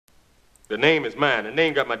The name is mine. The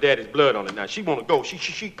name got my daddy's blood on it. Now she wanna go. She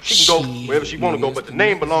can go wherever she wanna go, but the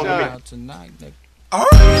name belongs to me. Tonight, nigga. Keep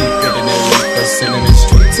getting that reefer, sending it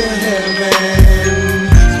straight to heaven.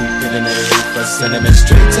 Keep getting that reefer, sending it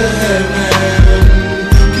straight to heaven.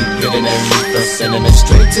 Keep getting that reefer, sending it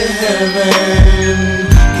straight to heaven.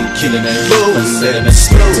 Keep getting that reefer, sending it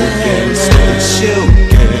straight to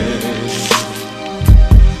heaven.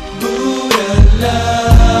 Buddha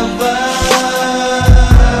lover.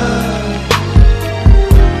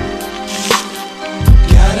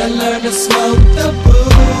 Gotta learn to smoke the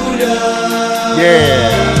Buddha. Yeah.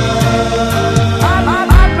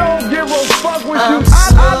 I don't give a fuck with you. I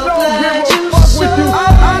don't give a fuck with you. I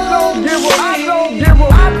don't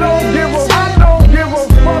give a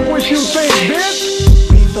fuck what you think, bitch.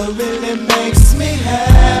 Reefer really makes me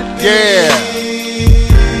happy.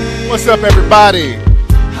 Yeah. What's up, everybody?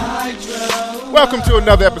 Welcome to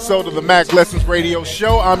another episode of the Mack Lessons Radio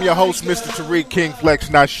Show. I'm your host, Mr. Tariq King Flex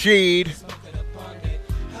Nasheed,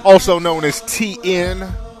 also known as TN.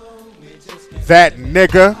 That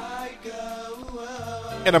nigga.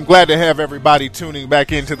 And I'm glad to have everybody tuning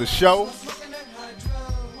back into the show.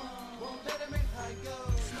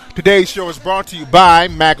 Today's show is brought to you by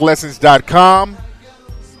MackLessons.com.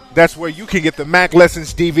 That's where you can get the Mack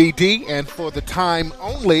Lessons DVD. And for the time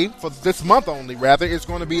only, for this month only rather, it's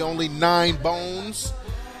going to be only 9 bones.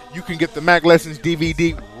 You can get the Mack Lessons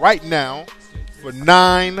DVD right now for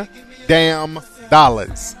 $9 damn. You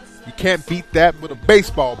can't beat that with a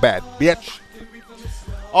baseball bat, bitch.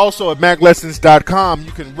 Also at MackLessons.com,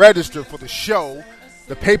 you can register for the show,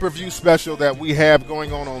 the pay-per-view special that we have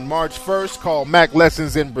going on March 1st called Mack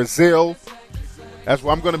Lessons in Brazil. That's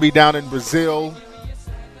where I'm going to be down in Brazil,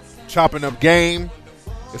 chopping up game.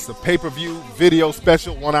 It's a pay-per-view video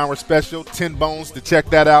special, 1-hour special, 10 bones to check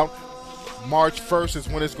that out. March 1st is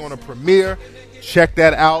when it's going to premiere. Check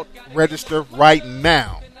that out. Register right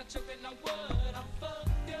now.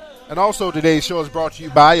 And also today's show is brought to you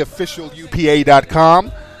by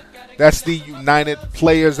OfficialUPA.com. That's the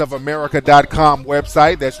UnitedPlayersOfAmerica.com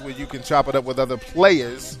website. That's where you can chop it up with other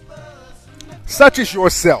players, such as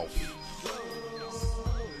yourself.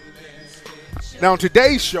 Now, on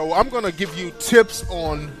today's show, I'm going to give you tips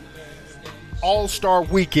on All-Star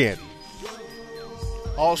Weekend.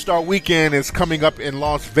 All-Star Weekend is coming up in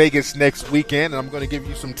Las Vegas next weekend, and I'm going to give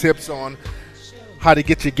you some tips on how to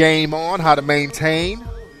get your game on, how to maintain,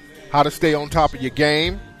 how to stay on top of your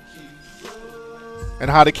game, and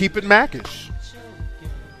how to keep it Mackish.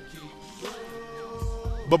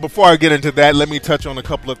 But before I get into that, let me touch on a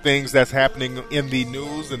couple of things that's happening in the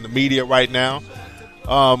news and the media right now.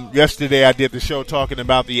 Yesterday I did the show talking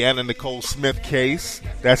about the Anna Nicole Smith case.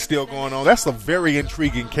 That's still going on. That's a very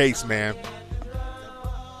intriguing case, man.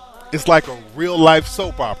 It's like a real-life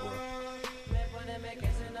soap opera.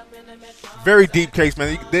 Very deep case,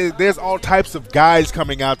 man. There's all types of guys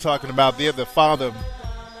coming out talking about they're the father of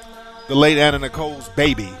the late Anna Nicole's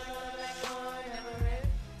baby.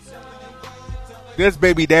 There's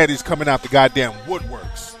baby daddies coming out the goddamn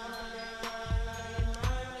woodworks.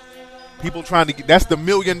 People trying to get, that's the $1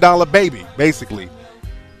 million baby, basically.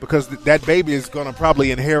 Because that baby is going to probably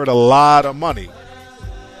inherit a lot of money.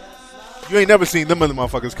 You ain't never seen them other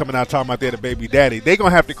motherfuckers coming out talking about they're the baby daddy. They going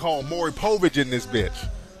to have to call Maury Povich in this bitch.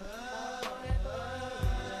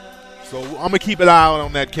 So I'm going to keep an eye out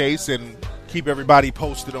on that case and keep everybody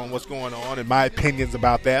posted on what's going on and my opinions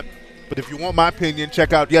about that. But if you want my opinion,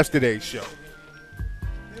 check out yesterday's show.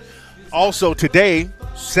 Also today,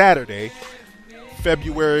 Saturday,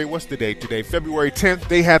 February, what's the date today? February 10th,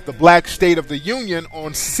 they had the Black State of the Union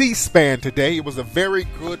on C-SPAN today. It was a very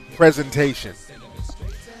good presentation.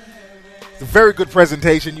 It's a very good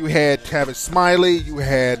presentation. You had Tavis Smiley, you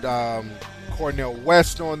had Cornel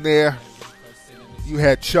West on there. You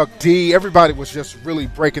had Chuck D. Everybody was just really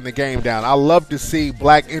breaking the game down. I love to see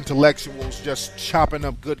black intellectuals just chopping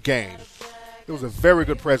up good game. It was a very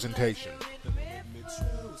good presentation.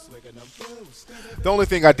 The only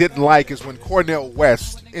thing I didn't like is when Cornel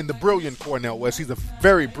West, in the brilliant Cornel West, he's a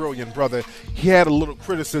very brilliant brother, he had a little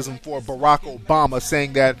criticism for Barack Obama,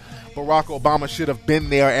 saying that Barack Obama should have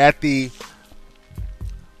been there at the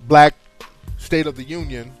Black State of the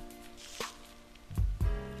Union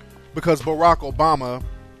because Barack Obama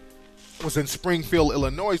was in Springfield,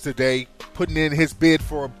 Illinois today, putting in his bid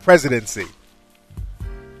for presidency.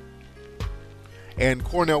 And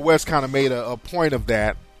Cornel West kind of made a point of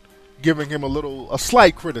that, giving him a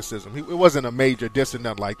slight criticism. It wasn't a major diss or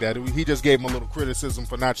nothing like that. He just gave him a little criticism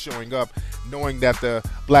for not showing up, knowing that the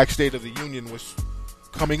Black State of the Union was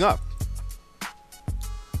coming up.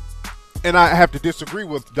 And I have to disagree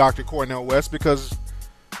with Dr. Cornel West because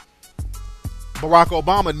Barack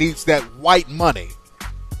Obama needs that white money.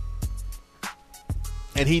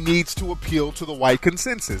 And he needs to appeal to the white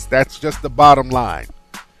consensus. That's just the bottom line.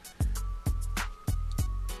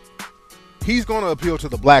 He's going to appeal to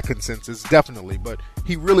the black consensus, definitely, but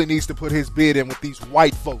he really needs to put his bid in with these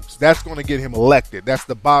white folks. That's going to get him elected. That's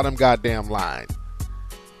the bottom goddamn line.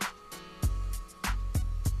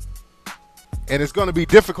 And it's going to be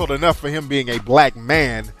difficult enough for him being a black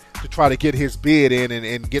man to try to get his bid in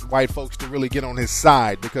and get white folks to really get on his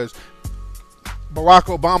side, because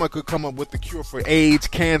Barack Obama could come up with the cure for AIDS,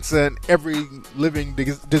 cancer, and every living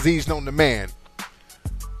disease known to man.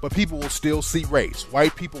 But people will still see race.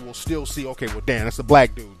 White people will still see, okay, well, damn, that's a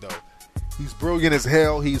black dude, though. He's brilliant as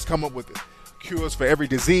hell. He's come up with cures for every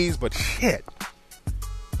disease, but shit,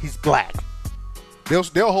 he's black.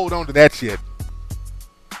 They'll hold on to that shit.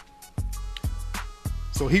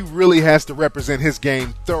 So he really has to represent his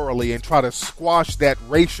game thoroughly and try to squash that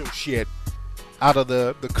racial shit out of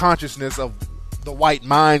the consciousness of the white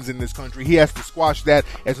minds in this country. He has to squash that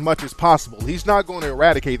as much as possible. He's not going to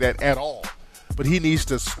eradicate that at all, but he needs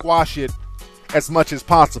to squash it as much as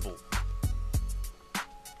possible.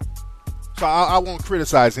 So I won't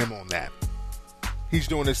criticize him on that. He's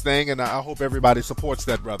doing his thing, and I hope everybody supports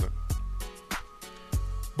that brother.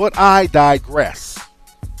 But I digress.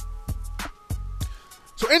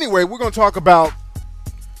 So anyway, we're going to talk about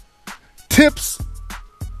tips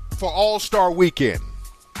for All-Star Weekend.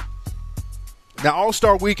 Now,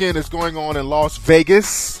 All-Star Weekend is going on in Las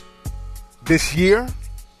Vegas this year.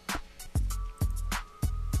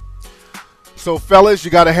 So, fellas,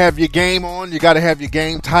 you got to have your game on. You got to have your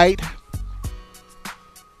game tight.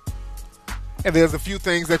 And there's a few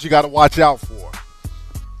things that you got to watch out for.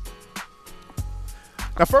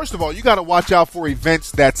 Now, first of all, you got to watch out for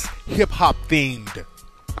events that's hip-hop themed.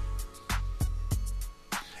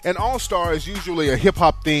 An All-Star is usually a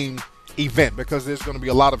hip-hop themed event because there's going to be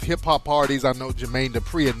a lot of hip-hop parties. I know Jermaine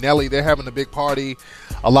Dupri and Nelly, they're having a big party.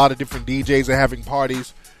 A lot of different DJs are having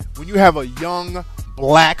parties. When you have a young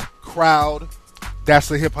black crowd, that's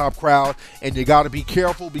the hip-hop crowd, and you got to be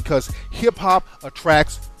careful because hip-hop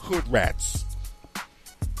attracts hood rats.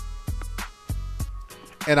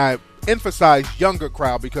 And I emphasize younger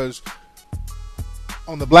crowd because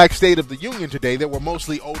on the Black State of the Union today, there were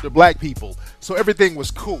mostly older black people, so everything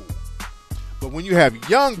was cool. But when you have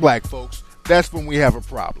young black folks, that's when we have a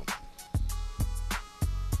problem.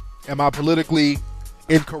 Am I politically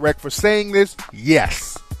incorrect for saying this?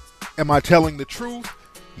 Yes. Am I telling the truth?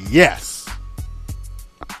 Yes.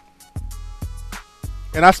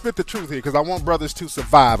 And I spit the truth here because I want brothers to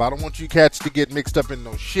survive. I don't want you cats to get mixed up in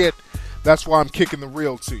no shit. That's why I'm kicking the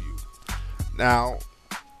real to you. Now,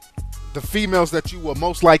 the females that you will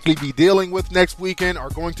most likely be dealing with next weekend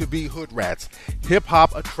are going to be hood rats.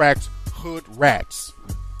 Hip-hop attracts hood rats.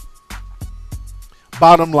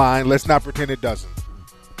 Bottom line, let's not pretend it doesn't.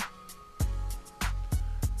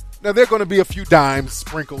 Now, there are going to be a few dimes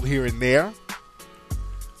sprinkled here and there.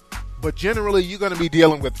 But generally, you're going to be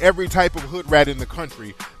dealing with every type of hood rat in the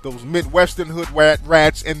country. Those Midwestern hood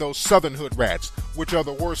rats and those Southern hood rats, which are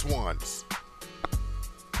the worst ones.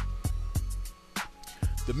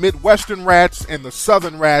 The Midwestern rats and the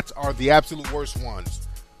Southern rats are the absolute worst ones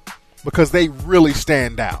because they really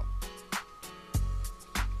stand out.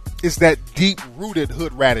 It's that deep-rooted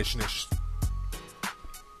hood ratishness.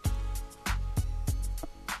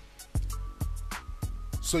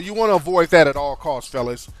 So you want to avoid that at all costs,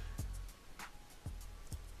 fellas.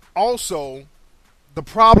 Also, the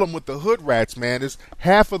problem with the hood rats, man, is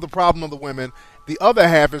half of the problem of the women. The other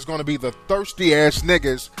half is going to be the thirsty-ass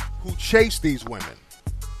niggas who chase these women.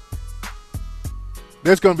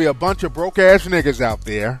 There's going to be a bunch of broke-ass niggas out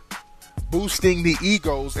there boosting the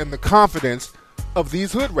egos and the confidence of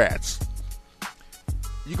these hood rats.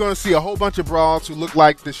 You're going to see a whole bunch of broads who look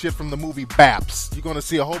like the shit from the movie Baps. You're going to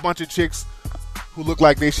see a whole bunch of chicks who look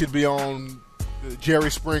like they should be on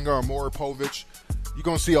Jerry Springer or Maury Povich. You're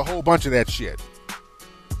going to see a whole bunch of that shit.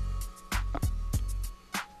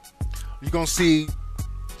 You're going to see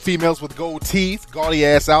females with gold teeth,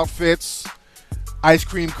 gaudy-ass outfits, ice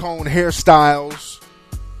cream cone hairstyles,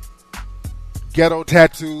 ghetto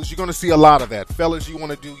tattoos. You're going to see a lot of that. Fellas, you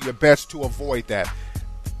want to do your best to avoid that.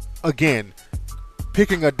 Again,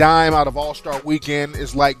 picking a dime out of All-Star Weekend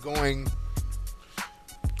is like you're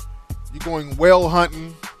going whale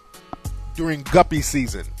hunting during guppy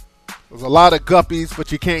season. There's a lot of guppies,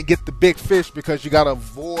 but you can't get the big fish because you got to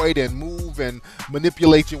avoid and move and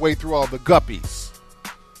manipulate your way through all the guppies.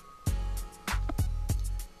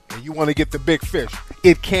 And you want to get the big fish.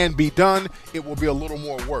 It can be done. It will be a little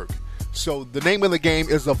more work. So the name of the game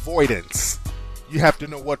is avoidance. You have to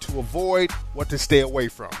know what to avoid, what to stay away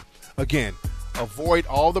from. Again, Avoid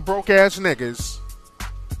all the broke-ass niggas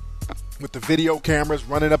with the video cameras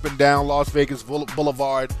running up and down Las Vegas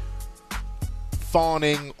Boulevard,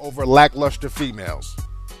 fawning over lackluster females.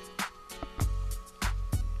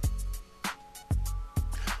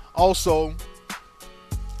 Also,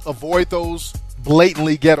 avoid those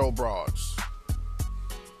blatantly ghetto broads.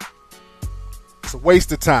 It's a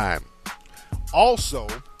waste of time. Also,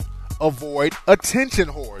 avoid attention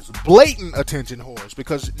whores, blatant attention whores,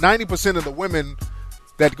 because 90% of the women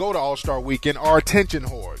that go to All-Star Weekend are attention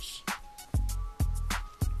whores.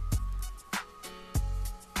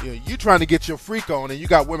 You trying to get your freak on, and you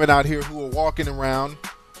got women out here who are walking around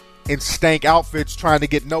in stank outfits trying to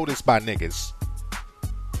get noticed by niggas.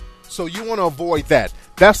 So you want to avoid that.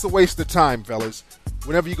 That's the waste of time, fellas.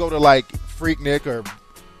 Whenever you go to like Freaknik or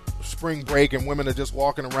spring break and women are just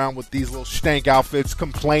walking around with these little stank outfits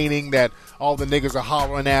complaining that all the niggas are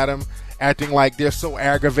hollering at them, acting like they're so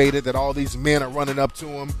aggravated that all these men are running up to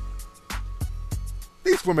them.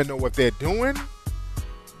 These women know what they're doing.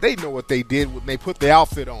 They know what they did when they put the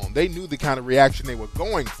outfit on. They knew the kind of reaction they were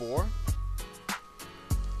going for.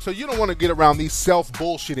 So you don't want to get around these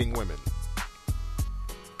self-bullshitting women,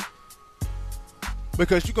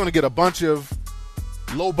 because you're going to get a bunch of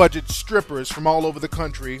low-budget strippers from all over the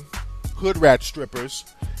country, hood rat strippers,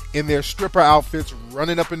 in their stripper outfits,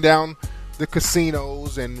 running up and down the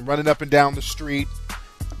casinos and running up and down the street,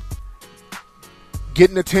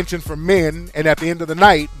 getting attention from men, and at the end of the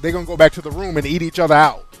night, they're going to go back to the room and eat each other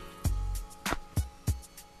out.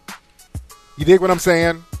 You dig what I'm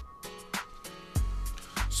saying?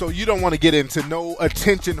 So you don't want to get into no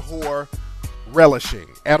attention whore relishing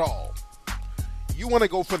at all. You want to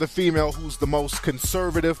go for the female who's the most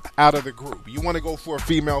conservative out of the group. You want to go for a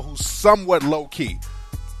female who's somewhat low-key.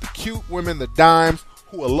 The cute women, the dimes,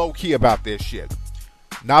 who are low-key about their shit.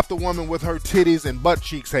 Not the woman with her titties and butt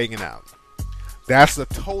cheeks hanging out. That's a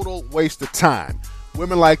total waste of time.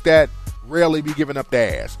 Women like that rarely be giving up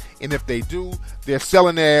their ass. And if they do, they're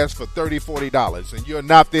selling their ass for $30, $40. And you're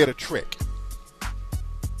not there to trick.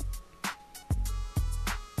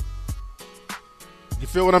 You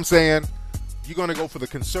feel what I'm saying? You're going to go for the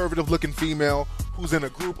conservative-looking female who's in a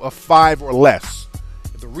group of 5 or less.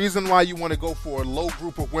 The reason why you want to go for a low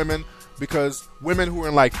group of women, because women who are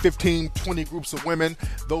in like 15, 20 groups of women,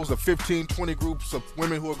 those are 15, 20 groups of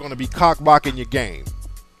women who are going to be cock-blocking your game.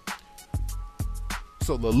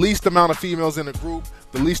 So the least amount of females in a group,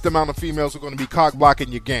 the least amount of females are going to be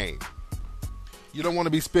cock-blocking your game. You don't want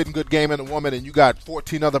to be spitting good game in a woman and you got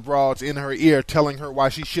 14 other broads in her ear telling her why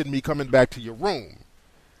she shouldn't be coming back to your room.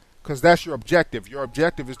 Because that's your objective. Your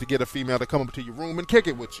objective is to get a female to come up to your room and kick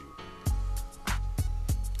it with you.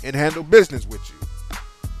 And handle business with you.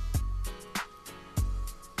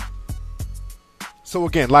 So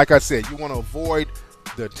again, like I said, you want to avoid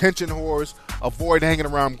the attention whores. Avoid hanging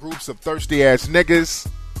around groups of thirsty ass niggas.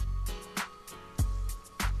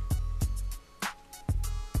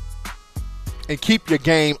 And keep your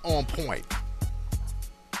game on point.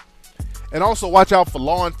 And also watch out for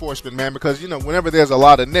law enforcement, man, because, you know, whenever there's a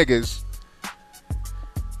lot of niggas,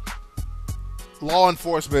 law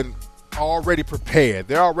enforcement are already prepared.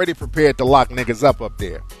 They're already prepared to lock niggas up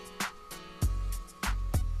there.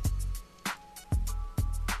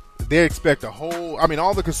 They expect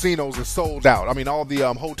all the casinos are sold out. All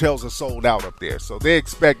the hotels are sold out up there. So they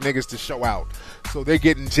expect niggas to show out. So they're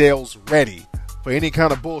getting jails ready for any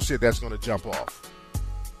kind of bullshit that's going to jump off.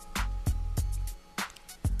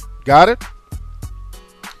 Got it?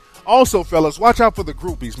 Also, fellas, watch out for the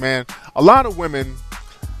groupies, man. A lot of women,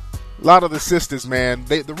 a lot of the sisters, man,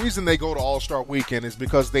 the reason they go to All-Star Weekend is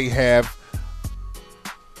because they have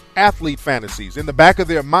athlete fantasies. In the back of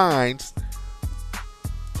their minds,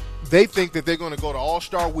 they think that they're going to go to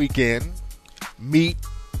All-Star Weekend, meet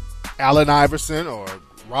Allen Iverson or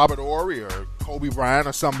Robert Horry or Kobe Bryant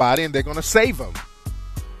or somebody, and they're going to save them.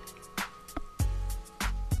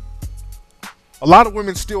 A lot of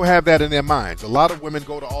women still have that in their minds. A lot of women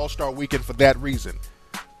go to All-Star Weekend for that reason.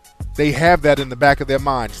 They have that in the back of their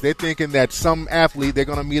minds. They're thinking that some athlete, they're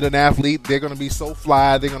going to meet an athlete, they're going to be so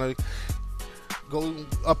fly, they're going to go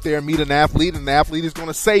up there and meet an athlete, and the athlete is going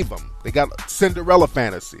to save them. They got Cinderella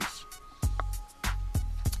fantasies.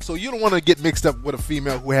 So you don't want to get mixed up with a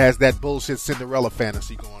female who has that bullshit Cinderella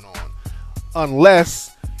fantasy going on.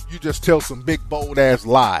 Unless you just tell some big, bold-ass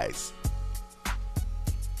lies.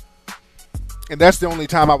 And that's the only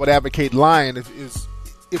time I would advocate lying is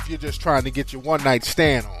if you're just trying to get your one-night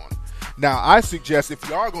stand on. Now, I suggest if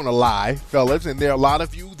you are going to lie, fellas, and there are a lot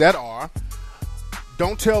of you that are,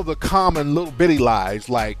 don't tell the common little bitty lies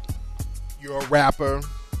like you're a rapper,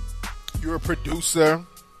 you're a producer,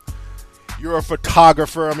 you're a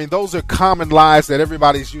photographer. I mean, those are common lies that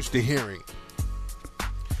everybody's used to hearing.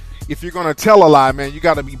 If you're going to tell a lie, man, you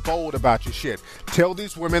got to be bold about your shit. Tell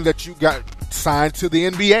these women that you got signed to the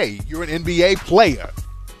NBA. You're an NBA player.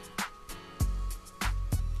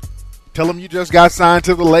 Tell them you just got signed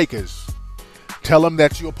to the Lakers. Tell them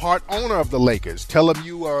that you're a part owner of the Lakers. Tell them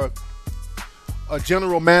you are a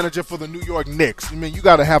general manager for the New York Knicks. I mean, you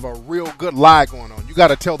got to have a real good lie going on. You got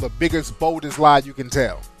to tell the biggest, boldest lie you can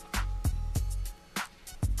tell.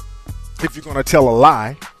 If you're going to tell a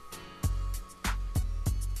lie.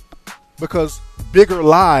 Because bigger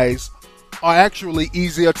lies are actually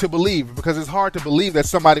easier to believe. Because it's hard to believe that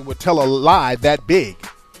somebody would tell a lie that big.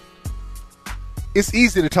 It's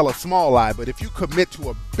easy to tell a small lie, but if you commit to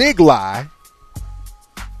a big lie,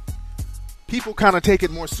 people kind of take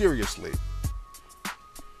it more seriously.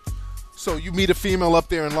 So you meet a female up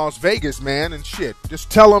there in Las Vegas, man, and shit.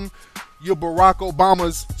 Just tell them you're Barack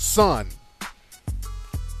Obama's son.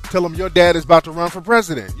 Tell them your dad is about to run for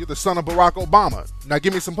president. You're the son of Barack Obama. Now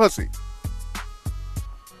give me some pussy.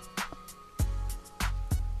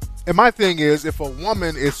 And my thing is, if a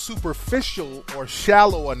woman is superficial or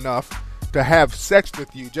shallow enough to have sex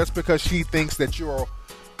with you just because she thinks that you're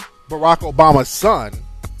Barack Obama's son,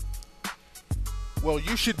 well,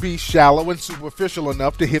 you should be shallow and superficial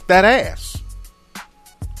enough to hit that ass.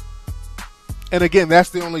 And again,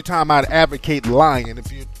 that's the only time I'd advocate lying,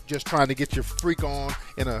 if you're just trying to get your freak on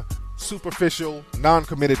in a superficial,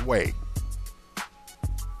 non-committed way.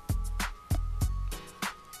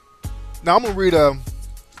 Now, I'm going to read an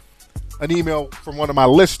email from one of my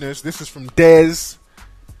listeners. This is from Dez.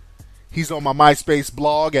 He's on my MySpace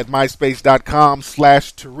blog at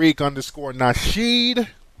myspace.com/Tariq_Nasheed.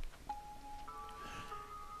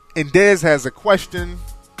 And Dez has a question.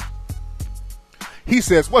 He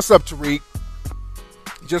says, "What's up, Tariq?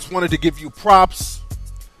 Just wanted to give you props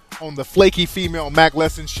on the flaky female Mack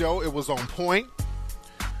Lessons show. It was on point.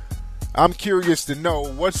 I'm curious to know,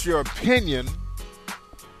 what's your opinion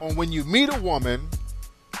on when you meet a woman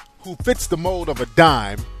who fits the mold of a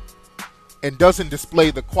dime and doesn't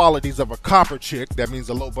display the qualities of a copper chick," that means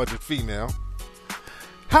a low-budget female.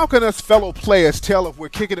 "How can us fellow players tell if we're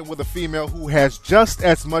kicking it with a female who has just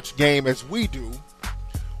as much game as we do,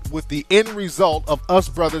 with the end result of us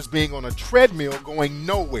brothers being on a treadmill going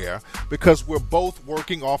nowhere because we're both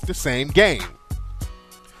working off the same game?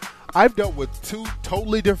 I've dealt with two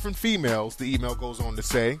totally different females," the email goes on to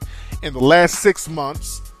say, "in the last 6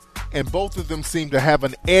 months, and both of them seem to have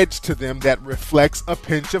an edge to them that reflects a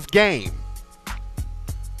pinch of game.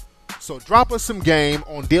 So drop us some game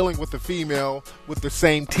on dealing with a female with the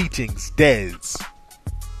same teachings, Dez."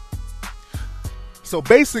 So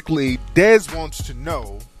basically, Dez wants to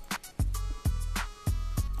know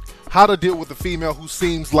how to deal with a female who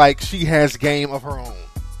seems like she has game of her own,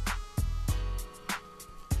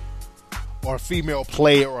 or a female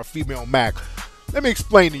player, or a female Mac. Let me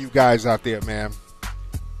explain to you guys out there, man.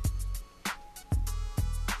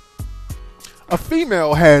 A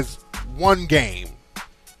female has one game,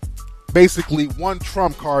 basically one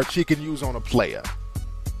trump card she can use on a player.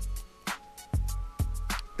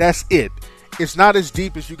 That's it. It's not as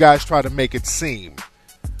deep as you guys try to make it seem.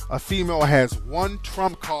 A female has one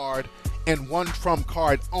trump card and one trump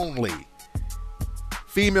card only.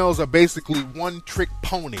 Females are basically one-trick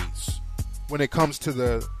ponies when it comes to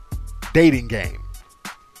the dating game.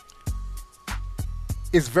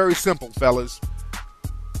 It's very simple, fellas.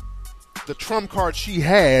 The trump card she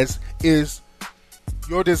has is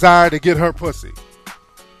your desire to get her pussy.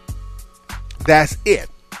 That's it.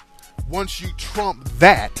 Once you trump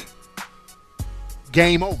that,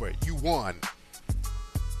 game over. You won.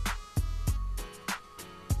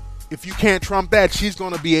 If you can't trump that, she's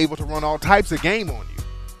going to be able to run all types of game on you.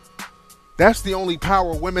 That's the only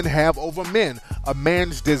power women have over men. A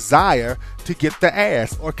man's desire to get the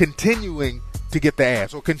ass, or continuing to get the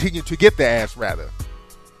ass, or continue to get the ass, rather.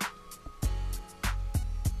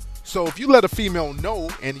 So if you let a female know,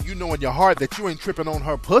 and you know in your heart that you ain't tripping on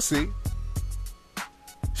her pussy,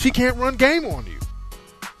 she can't run game on you.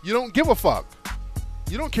 You don't give a fuck.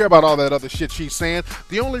 You don't care about all that other shit she's saying.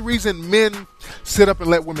 The only reason men sit up and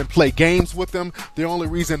let women play games with them, the only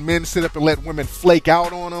reason men sit up and let women flake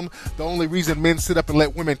out on them, the only reason men sit up and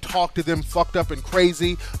let women talk to them fucked up and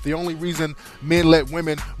crazy, the only reason men let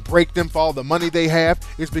women break them for all the money they have,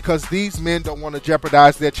 is because these men don't want to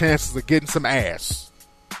jeopardize their chances of getting some ass.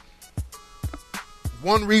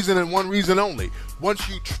 One reason and one reason only. Once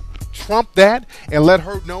you trump that and let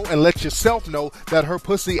her know and let yourself know that her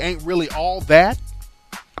pussy ain't really all that,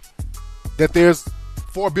 that there's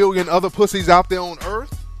 4 billion other pussies out there on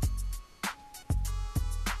earth,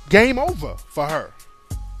 game over for her.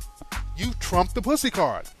 You trump the pussy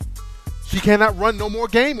card. She cannot run no more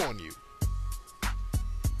game on you.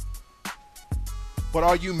 But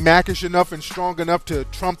are you mackish enough and strong enough to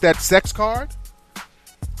trump that sex card?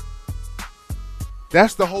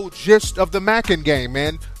 That's the whole gist of the macking game,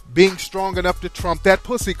 man. Being strong enough to trump that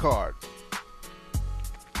pussy card.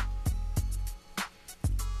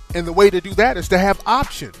 And the way to do that is to have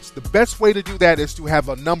options. The best way to do that is to have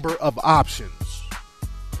a number of options.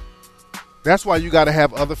 That's why you got to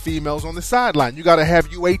have other females on the sideline. You got to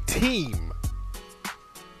have you a team.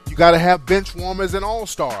 You got to have bench warmers and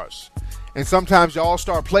all-stars. And sometimes your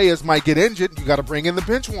all-star players might get injured. You got to bring in the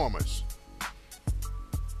bench warmers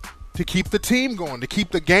to keep the team going, to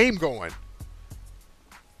keep the game going.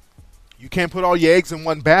 You can't put all your eggs in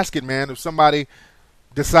one basket, man. If somebody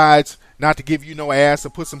decides not to give you no ass or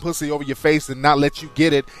put some pussy over your face and not let you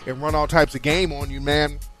get it and run all types of game on you,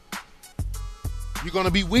 man, you're going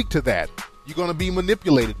to be weak to that. You're going to be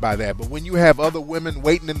manipulated by that. But when you have other women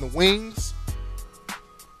waiting in the wings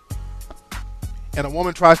and a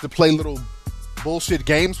woman tries to play little bullshit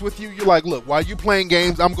games with you, you're like, look, while you playing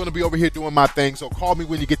games, I'm going to be over here doing my thing, so call me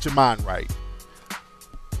when you get your mind right.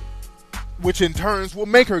 Which in turns will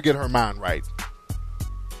make her get her mind right.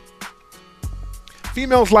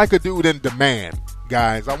 Females like a dude in demand,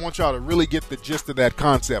 guys. I want y'all to really get the gist of that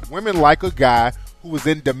concept. Women like a guy who is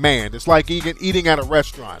in demand. It's like eating at a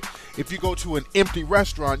restaurant. If you go to an empty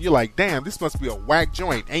restaurant, you're like, damn, this must be a whack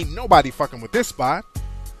joint. Ain't nobody fucking with this spot.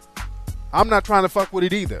 I'm not trying to fuck with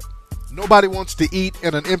it either. Nobody wants to eat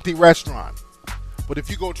in an empty restaurant. But if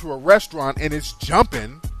you go to a restaurant and it's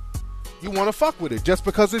jumping, you want to fuck with it just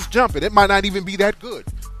because it's jumping. It might not even be that good.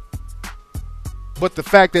 But the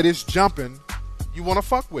fact that it's jumping, you want to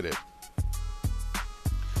fuck with it.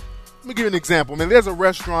 Let me give you an example. Man, there's a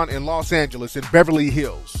restaurant in Los Angeles, in Beverly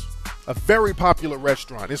Hills. A very popular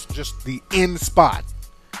restaurant. It's just the in spot.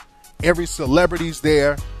 Every celebrity's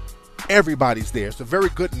there. Everybody's there. It's a very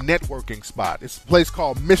good networking spot. It's a place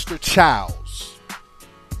called Mr. Chow's.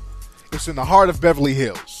 It's in the heart of Beverly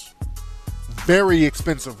Hills. Very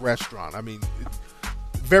expensive restaurant. I mean,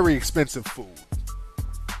 very expensive food.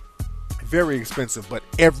 Very expensive, but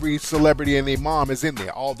every celebrity and their mom is in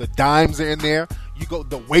there. All the dimes are in there. You go,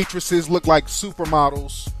 the waitresses look like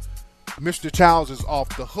supermodels. Mr. Chow's is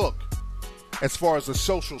off the hook as far as a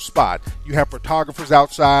social spot. You have photographers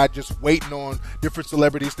outside just waiting on different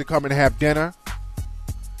celebrities to come and have dinner.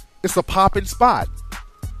 It's a popping spot.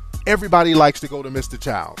 Everybody likes to go to Mr.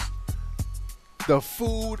 Chow's. The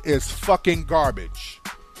food is fucking garbage.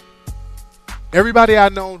 Everybody I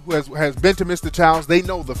know who has been to Mr. Chow's, they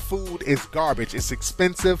know the food is garbage. It's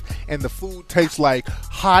expensive, and the food tastes like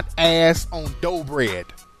hot ass on dough bread.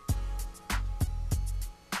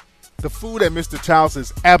 The food at Mr. Chow's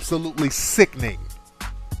is absolutely sickening.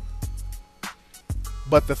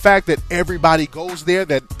 But the fact that everybody goes there,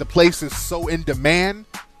 that the place is so in demand,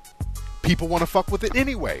 people want to fuck with it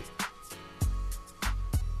anyway.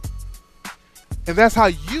 And that's how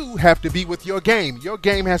you have to be with your game. Your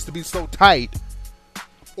game has to be so tight,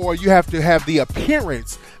 or you have to have the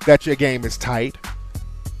appearance that your game is tight,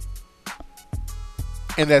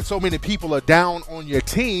 and that so many people are down on your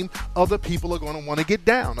team, other people are going to want to get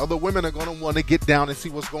down. Other women are going to want to get down and see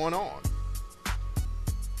what's going on.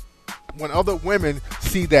 When other women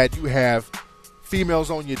see that you have females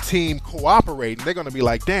on your team cooperating, they're going to be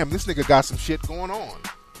like, damn, this nigga got some shit going on.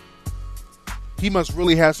 He must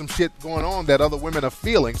really have some shit going on that other women are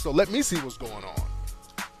feeling, so let me see what's going on.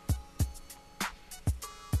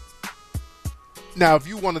 Now, if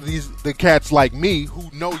you one of the cats like me who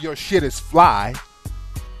know your shit is fly,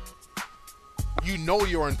 you know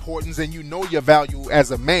your importance and you know your value as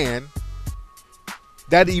a man,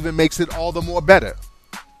 that even makes it all the more better.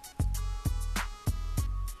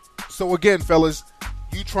 So again, fellas,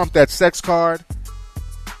 you trump that sex card.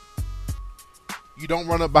 You don't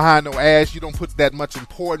run up behind no ass. You don't put that much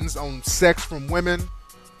importance on sex from women.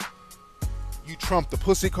 You trump the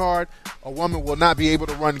pussy card. A woman will not be able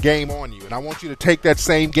to run game on you. And I want you to take that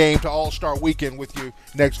same game to All-Star Weekend with you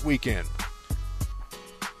next weekend.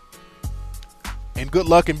 And good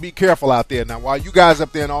luck and be careful out there. Now, while you guys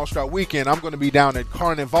up there in All-Star Weekend, I'm going to be down at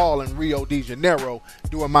Carnival in Rio de Janeiro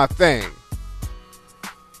doing my thing.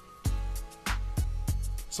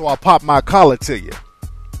 So I'll pop my collar to you.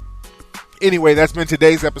 Anyway, that's been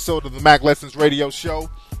today's episode of the Mack Lessons Radio Show.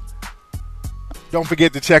 Don't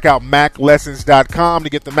forget to check out MackLessons.com to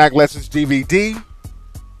get the Mack Lessons DVD.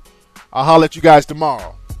 I'll holler at you guys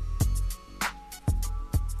tomorrow.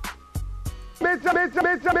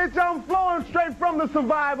 Bitch, I'm flowing straight from the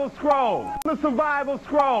survival scroll. The survival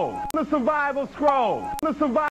scroll. The survival scroll. The survival